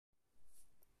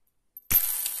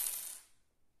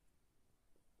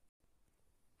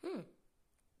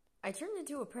I turned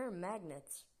into a pair of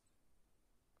magnets.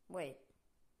 Wait.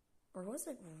 Or was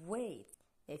it wait?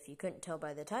 If you couldn't tell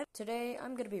by the title, today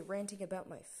I'm going to be ranting about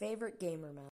my favorite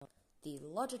gamer mouse, the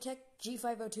Logitech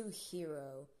G502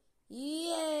 Hero.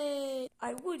 Yay!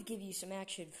 I would give you some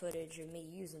action footage of me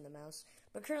using the mouse,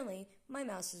 but currently my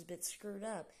mouse is a bit screwed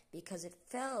up because it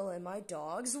fell in my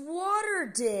dog's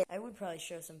water dish. I would probably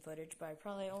show some footage, but I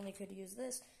probably only could use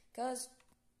this because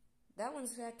that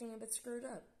one's acting a bit screwed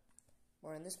up.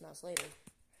 More on this mouse later.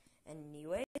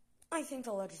 Anyway, I think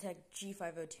the Logitech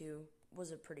G502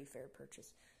 was a pretty fair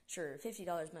purchase. Sure,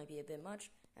 $50 might be a bit much.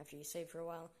 After you save for a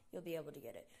while, you'll be able to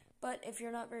get it. But if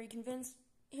you're not very convinced,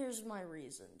 here's my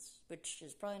reasons, which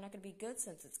is probably not going to be good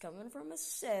since it's coming from a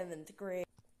 7th grade.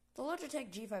 The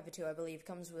Logitech G502, I believe,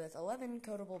 comes with 11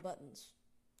 codable buttons.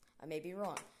 I may be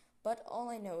wrong, but all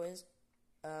I know is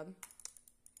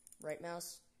right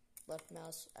mouse, left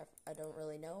mouse. I don't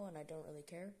really know, and I don't really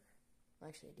care.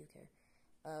 Actually, I do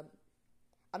care.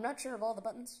 I'm not sure of all the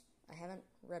buttons. I haven't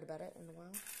read about it in a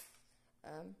while.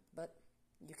 But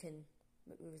you can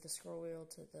move the scroll wheel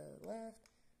to the left,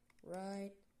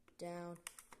 right, down,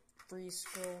 freeze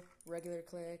scroll, regular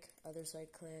click, other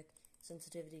side click,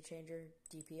 sensitivity changer,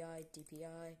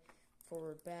 DPI,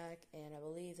 forward, back, and I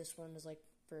believe this one is like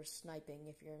for sniping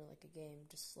if you're in like a game,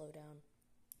 just slow down.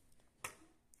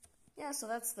 Yeah, so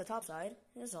that's the top side.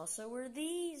 There's also where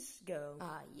these go.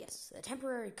 Ah, yes, the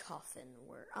temporary coffin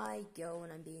where I go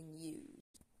when I'm being used.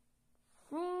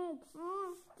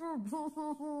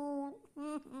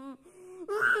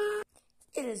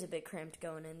 It is a bit cramped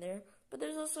going in there, but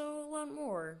there's also a lot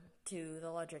more to the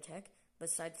Logitech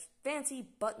besides fancy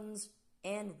buttons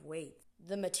and weight.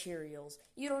 The materials.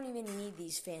 You don't even need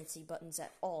these fancy buttons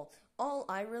at all. All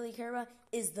I really care about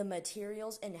is the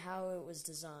materials and how it was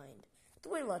designed. The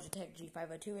way Logitech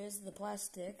G502 is, the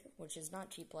plastic, which is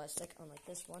not cheap plastic, unlike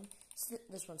this one.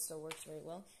 This one still works very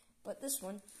well, but this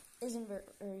one isn't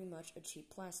very much a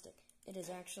cheap plastic. It is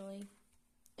actually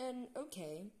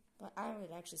okay, but I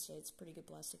would actually say it's pretty good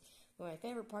plastic. But my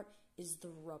favorite part is the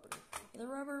rubber. The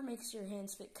rubber makes your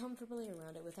hands fit comfortably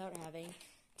around it without having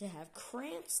to have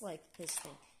cramps like this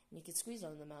thing. And you can squeeze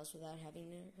on the mouse without having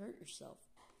to hurt yourself.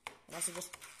 And also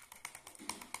just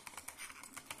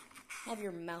have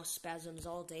your mouse spasms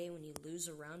all day when you lose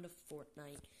a round of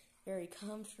Fortnite. Very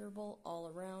comfortable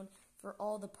all around for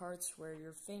all the parts where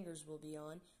your fingers will be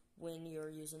on when you're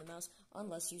using the mouse,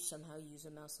 unless you somehow use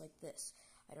a mouse like this.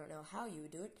 I don't know how you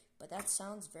would do it, but that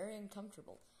sounds very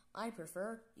uncomfortable. I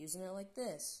prefer using it like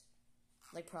this,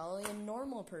 like probably a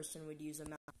normal person would use a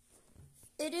mouse.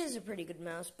 It is a pretty good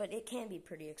mouse, but it can be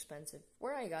pretty expensive.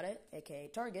 Where I got it, aka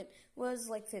Target, was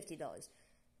like $50.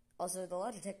 Also, the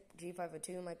Logitech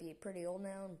G502 might be pretty old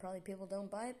now, and probably people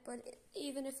don't buy it, but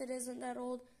even if it isn't that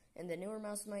old, and the newer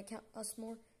mouse might cost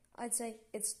more, I'd say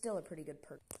it's still a pretty good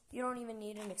perk. You don't even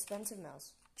need an expensive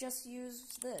mouse. Just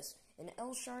use this. An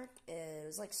L-Shark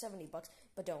is like $70,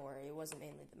 but don't worry, it wasn't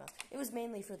mainly the mouse. It was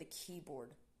mainly for the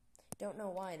keyboard. Don't know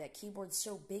why, that keyboard's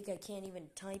so big I can't even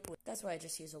type with. That's why I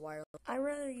just use a wireless. I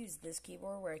rather use this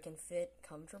keyboard where I can fit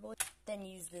comfortably than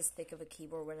use this thick of a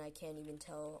keyboard when I can't even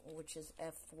tell which is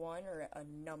F1 or a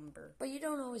number. But you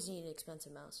don't always need an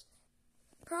expensive mouse.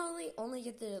 Probably only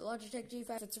get the Logitech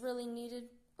G5 if it's really needed,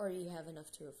 or you have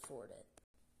enough to afford it.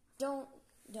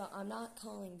 I'm not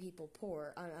calling people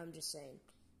poor, I'm just saying.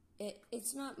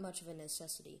 It's not much of a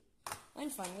necessity. I'm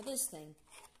fine with this thing.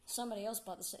 Somebody else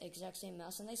bought the exact same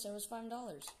mouse and they said it was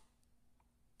 $5.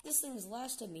 This thing's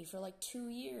lasted me for like 2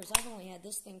 years. I've only had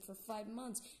this thing for 5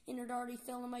 months, and it already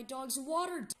fell in my dog's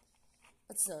water.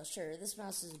 But still, sure, this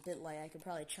mouse is a bit light. I could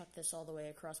probably chuck this all the way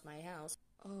across my house.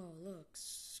 Oh, look,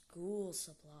 school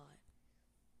supply.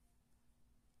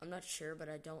 I'm not sure, but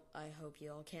I hope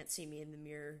you all can't see me in the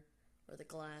mirror or the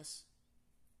glass.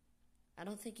 I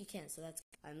don't think you can, so that's...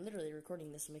 I'm literally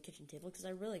recording this on my kitchen table because I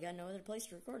really got no other place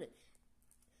to record it.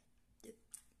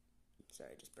 Sorry,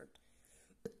 I just burped.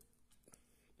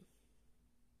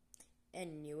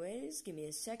 Anyways, give me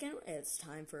a second. It's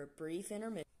time for a brief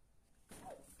intermission.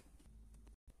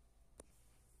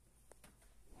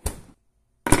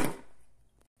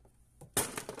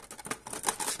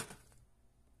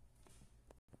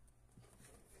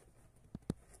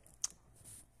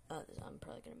 I'm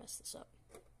probably going to mess this up.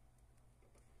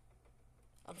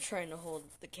 I'm trying to hold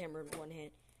the camera in one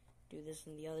hand, do this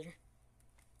in the other.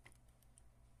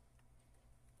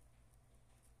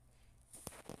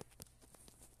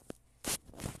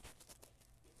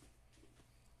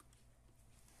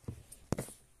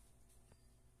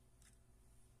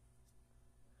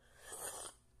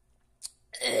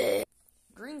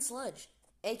 Green sludge,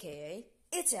 aka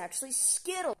it's actually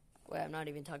Skittles. Wait, I'm not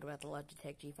even talking about the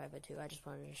Logitech G502. I just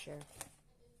wanted to share.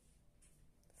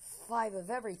 5 of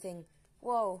everything.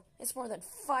 Whoa, it's more than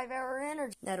 5-hour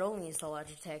energy. Not only is the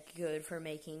Logitech good for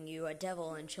making you a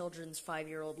devil in children's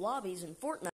 5-year-old lobbies in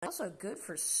Fortnite, it's also good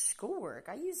for schoolwork.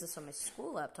 I use this on my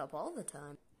school laptop all the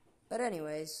time. But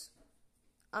anyways,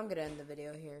 I'm gonna end the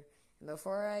video here. And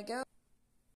before I go,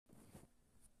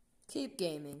 keep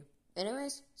gaming.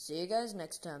 Anyways, see you guys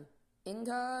next time.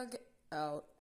 Incog out.